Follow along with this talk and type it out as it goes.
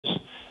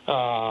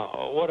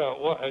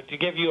to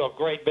give you a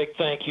great big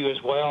thank you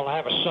as well. I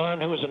have a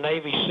son who is a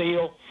Navy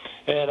SEAL,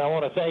 and I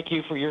want to thank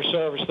you for your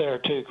service there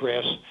too,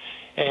 Chris.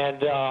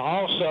 And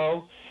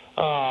also,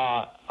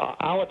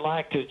 I would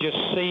like to just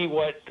see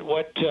what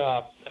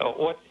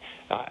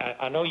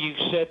I know you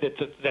said that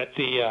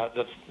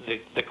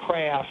the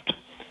craft,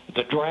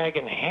 the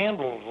Dragon,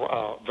 handled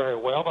very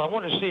well, but I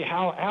wanted to see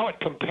how it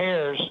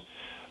compares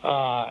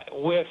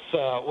with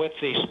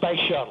the space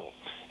shuttle.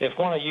 If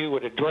one of you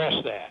would address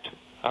that,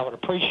 I would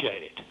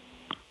appreciate it.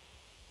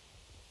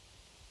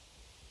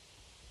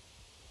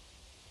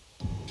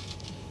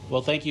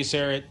 Well, thank you,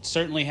 sir. It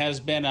certainly has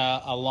been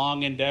a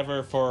long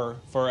endeavor for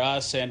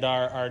us and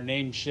our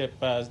namesake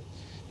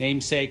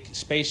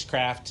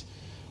spacecraft.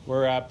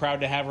 We're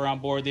proud to have her on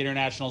board the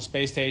International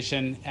Space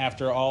Station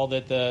after all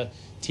that the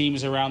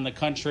teams around the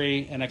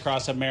country and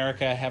across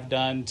America have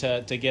done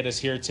to get us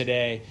here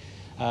today.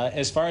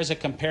 As far as a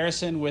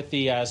comparison with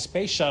the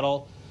space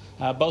shuttle,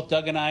 both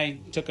Doug and I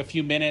took a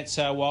few minutes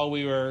while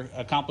we were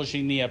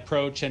accomplishing the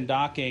approach and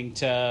docking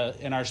to,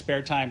 in our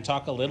spare time,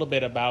 talk a little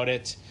bit about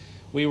it.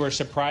 We were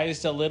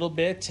surprised a little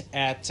bit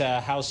at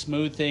how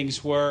smooth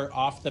things were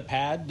off the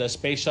pad. The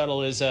space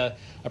shuttle is a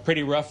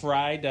pretty rough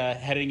ride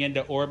heading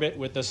into orbit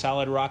with the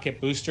solid rocket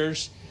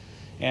boosters.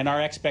 And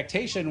our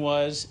expectation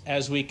was,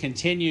 as we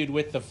continued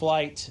with the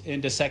flight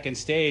into second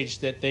stage,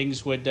 that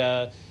things would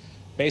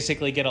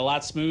basically get a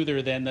lot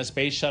smoother than the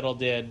space shuttle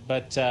did.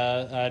 But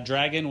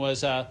Dragon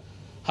was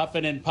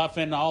huffing and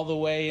puffing all the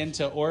way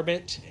into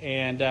orbit,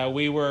 and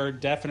we were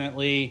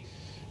definitely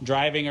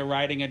driving or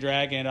riding a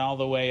Dragon all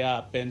the way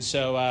up. And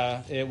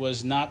so it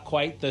was not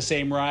quite the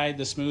same ride,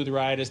 the smooth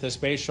ride, as the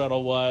space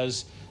shuttle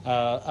was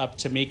up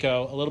to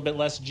MECO. A little bit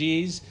less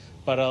G's,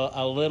 but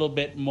a little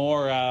bit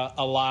more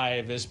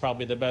alive is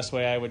probably the best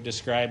way I would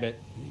describe it.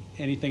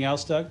 Anything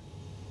else, Doug?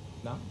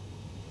 No?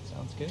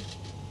 Sounds good.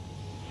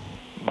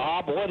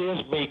 Bob, what is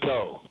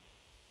MECO?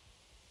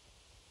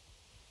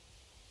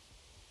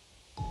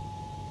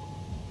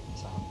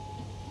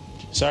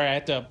 Sorry, I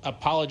have to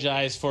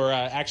apologize for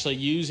actually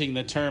using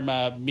the term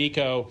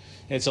MECO.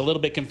 It's a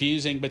little bit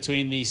confusing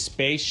between the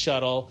space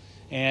shuttle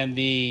and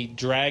the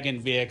Dragon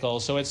vehicle.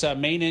 So it's a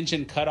main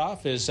engine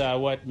cutoff is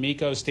what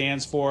MECO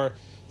stands for.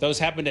 Those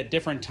happened at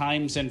different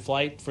times in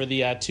flight for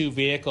the two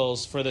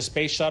vehicles. For the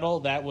space shuttle,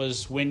 that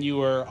was when you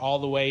were all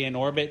the way in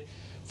orbit.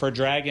 For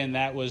Dragon,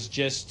 that was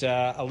just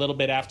a little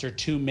bit after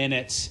 2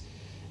 minutes.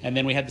 And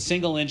then we had the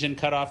single engine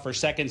cutoff for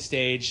second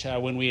stage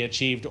when we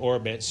achieved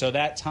orbit. So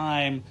that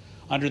time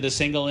under the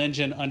single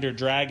engine under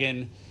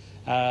Dragon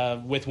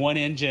with one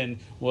engine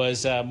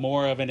was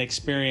more of an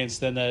experience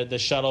than the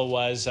shuttle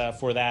was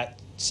for that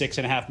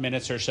 6.5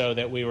 minutes or so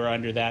that we were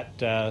under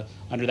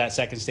that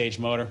second stage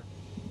motor.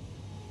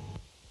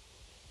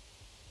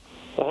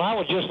 Well, I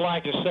would just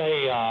like to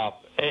say,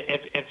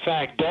 in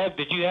fact, Doug,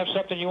 did you have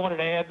something you wanted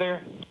to add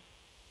there?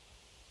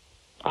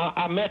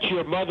 I met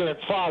your mother and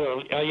father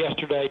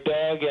yesterday,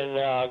 Doug,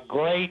 and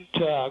great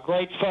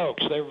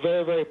folks. They're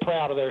very, very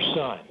proud of their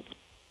son.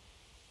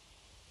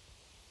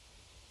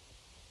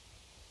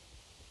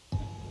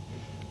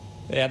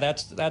 Yeah,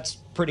 that's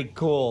pretty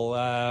cool.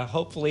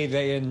 Hopefully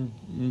they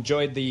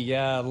enjoyed the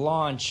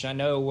launch. I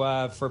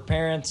know for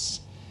parents,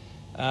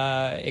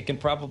 it can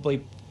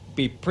probably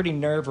be pretty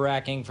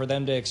nerve-wracking for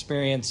them to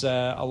experience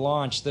a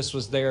launch. This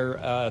was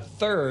their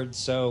third,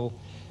 so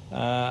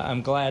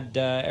I'm glad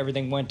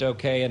everything went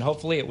okay, and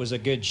hopefully it was a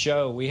good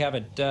show. We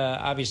haven't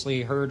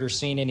obviously heard or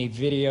seen any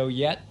video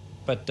yet,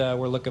 but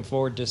we're looking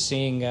forward to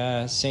seeing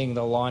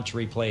the launch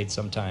replayed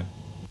sometime.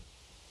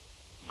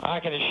 I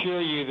can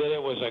assure you that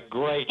it was a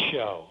great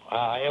show.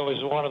 It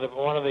was one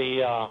of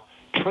the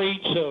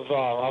treats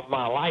of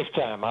my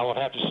lifetime, I would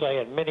have to say,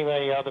 and many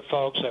other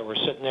folks that were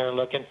sitting there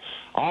looking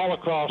all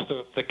across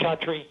the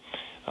country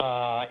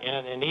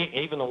and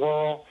even the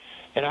world.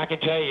 And I can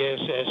tell you, as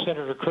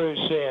Senator Cruz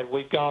said,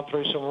 we've gone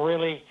through some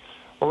really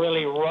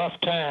rough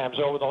times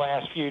over the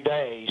last few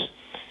days,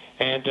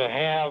 and to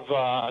have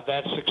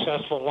that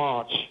successful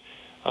launch,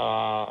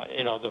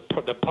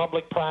 the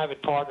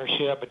public-private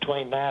partnership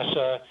between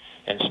NASA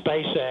and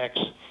SpaceX,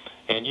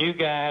 and you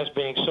guys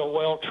being so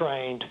well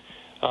trained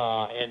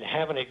and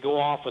having it go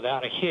off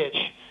without a hitch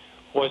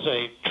was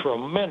a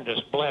tremendous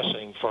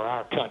blessing for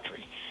our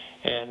country.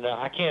 And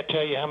I can't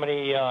tell you how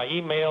many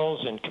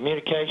emails and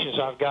communications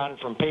I've gotten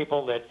from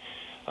people that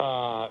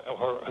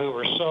who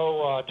were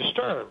so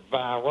disturbed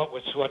by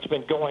what's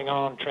been going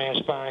on,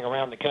 transpiring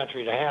around the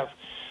country, to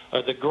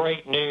have the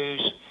great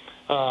news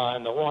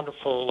and the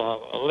wonderful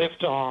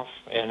liftoff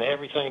and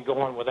everything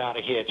going without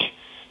a hitch.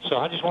 So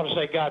I just want to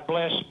say God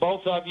bless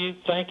both of you.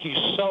 Thank you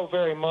so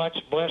very much.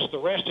 Bless the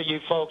rest of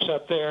you folks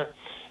up there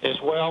as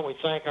well. We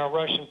thank our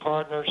Russian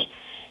partners.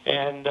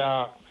 And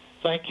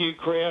thank you,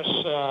 Chris.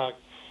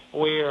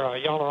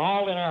 Y'all are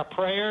all in our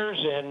prayers,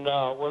 and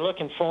we're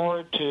looking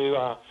forward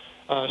to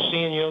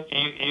seeing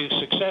you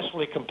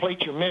successfully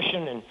complete your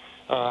mission and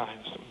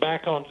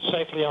back on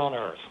safely on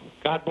Earth.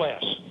 God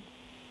bless.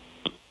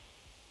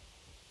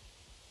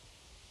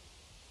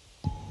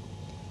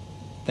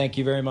 Thank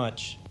you very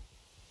much.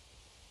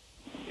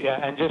 Yeah,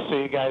 and just so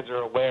you guys are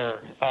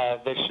aware,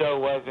 the show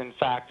was in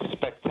fact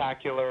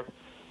spectacular.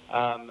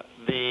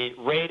 The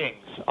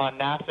ratings on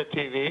NASA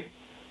TV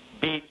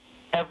beat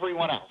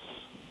everyone else.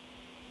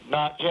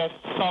 Not just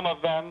some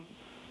of them,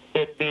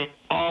 it beat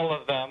all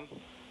of them,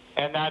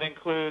 and that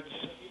includes,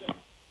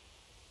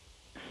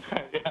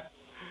 yeah,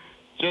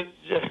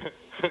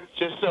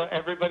 just so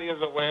everybody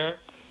is aware,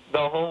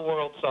 the whole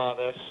world saw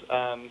this.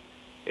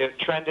 It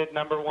trended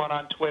 #1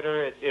 on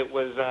Twitter. It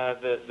was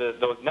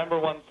the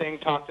 #1 thing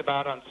talked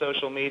about on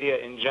social media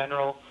in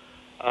general.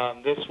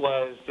 This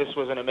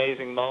was an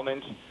amazing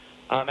moment,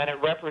 and it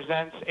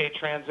represents a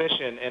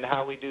transition in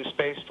how we do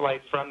space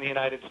flight from the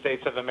United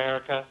States of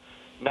America.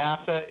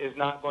 NASA is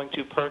not going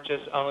to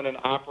purchase, own, and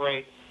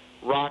operate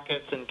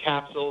rockets and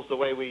capsules the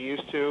way we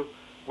used to.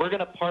 We're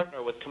going to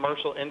partner with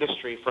commercial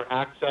industry for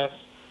access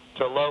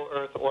to low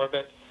Earth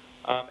orbit,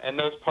 and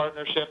those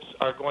partnerships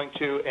are going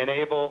to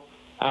enable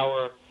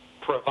our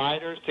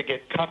providers to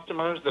get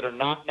customers that are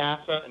not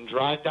NASA and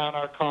drive down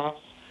our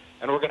costs.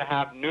 And we're going to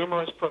have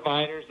numerous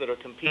providers that are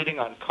competing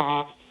on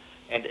cost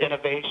and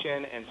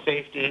innovation and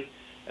safety.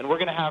 And we're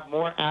going to have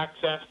more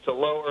access to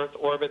low Earth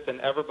orbit than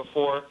ever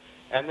before.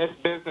 And this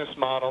business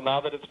model,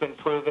 now that it's been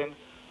proven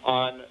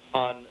on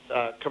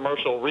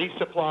commercial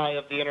resupply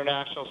of the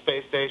International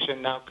Space Station,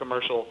 now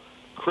commercial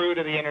crew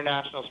to the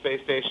International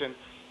Space Station,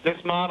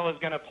 this model is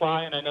going to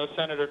apply, and I know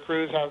Senator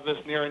Cruz has this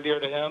near and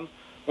dear to him,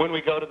 when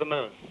we go to the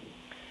moon.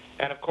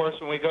 And, of course,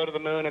 when we go to the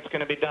moon, it's going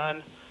to be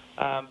done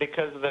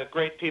because of the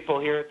great people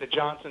here at the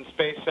Johnson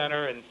Space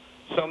Center and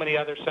so many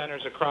other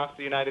centers across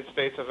the United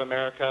States of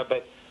America.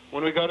 But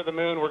when we go to the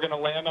moon, we're going to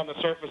land on the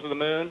surface of the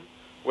moon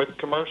with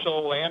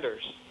commercial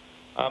landers.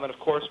 And, of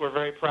course, we're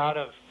very proud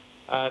of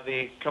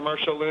the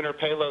Commercial Lunar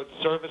Payload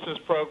Services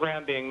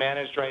Program being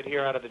managed right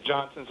here out of the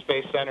Johnson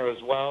Space Center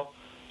as well,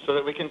 so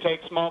that we can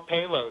take small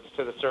payloads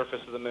to the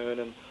surface of the moon.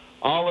 And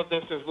all of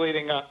this is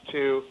leading up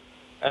to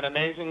an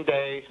amazing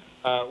day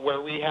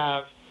where we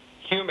have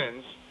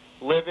humans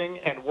living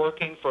and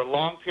working for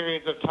long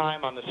periods of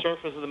time on the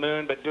surface of the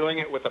moon, but doing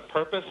it with a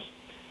purpose.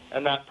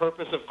 And that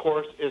purpose, of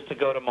course, is to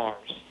go to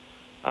Mars.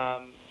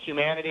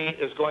 Humanity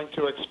is going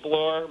to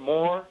explore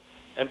more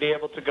and be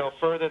able to go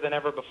further than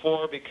ever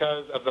before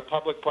because of the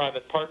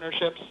public-private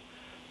partnerships.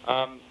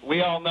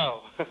 We all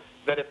know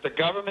that if the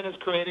government is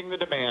creating the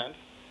demand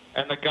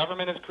and the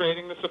government is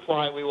creating the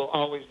supply, we will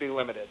always be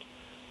limited.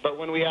 But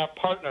when we have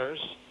partners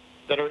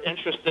that are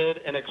interested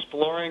in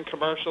exploring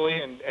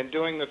commercially and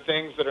doing the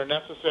things that are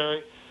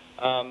necessary,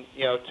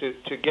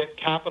 to get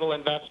capital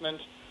investment,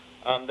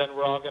 then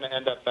we're all going to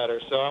end up better.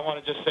 So I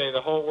want to just say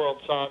the whole world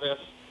saw this.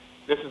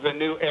 This is a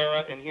new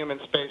era in human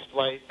space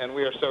flight, and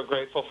we are so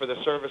grateful for the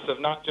service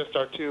of not just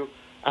our 2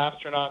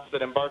 astronauts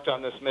that embarked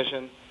on this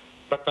mission,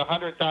 but the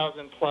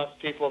 100,000-plus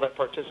people that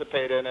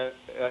participate in it,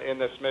 in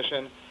this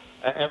mission,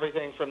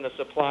 everything from the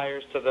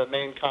suppliers to the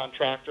main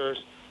contractors,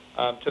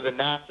 to the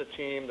NASA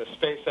team, the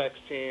SpaceX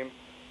team.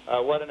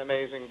 What an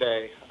amazing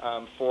day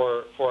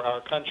for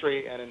our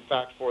country and, in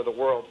fact, for the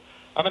world.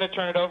 I'm going to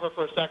turn it over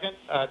for a second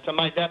to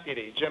my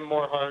deputy, Jim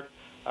Morehart,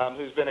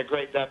 who's been a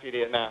great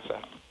deputy at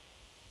NASA.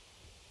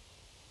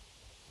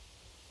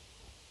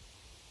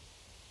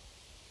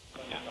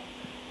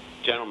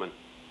 Gentlemen,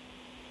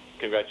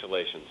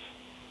 congratulations.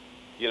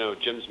 You know,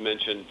 Jim's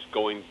mentioned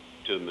going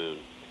to the moon.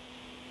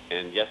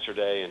 And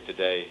yesterday and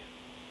today,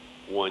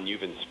 one,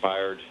 you've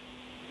inspired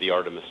the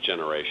Artemis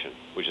generation,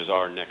 which is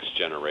our next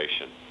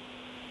generation.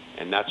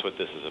 And that's what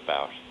this is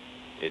about.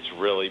 It's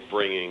really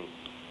bringing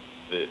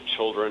the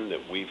children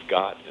that we've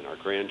got and our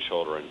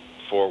grandchildren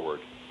forward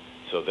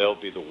so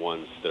they'll be the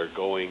ones that are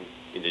going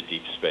into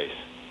deep space.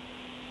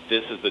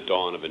 This is the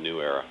dawn of a new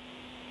era,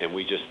 and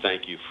we just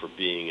thank you for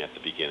being at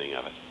the beginning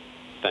of it.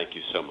 Thank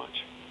you so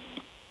much.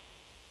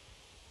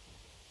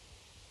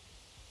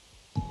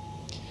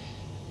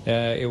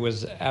 It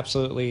was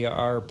absolutely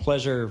our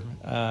pleasure,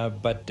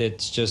 but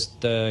it's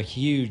just a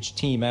huge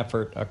team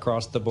effort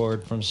across the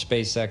board from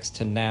SpaceX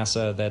to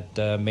NASA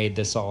that made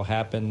this all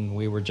happen.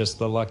 We were just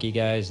the lucky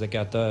guys that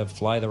got to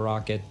fly the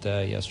rocket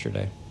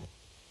yesterday.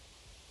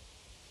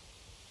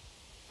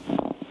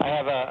 I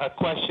have a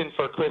question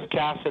for Chris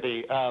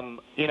Cassidy.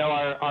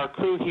 Our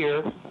crew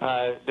here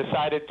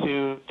decided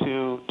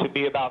to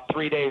be about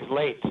 3 days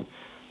late.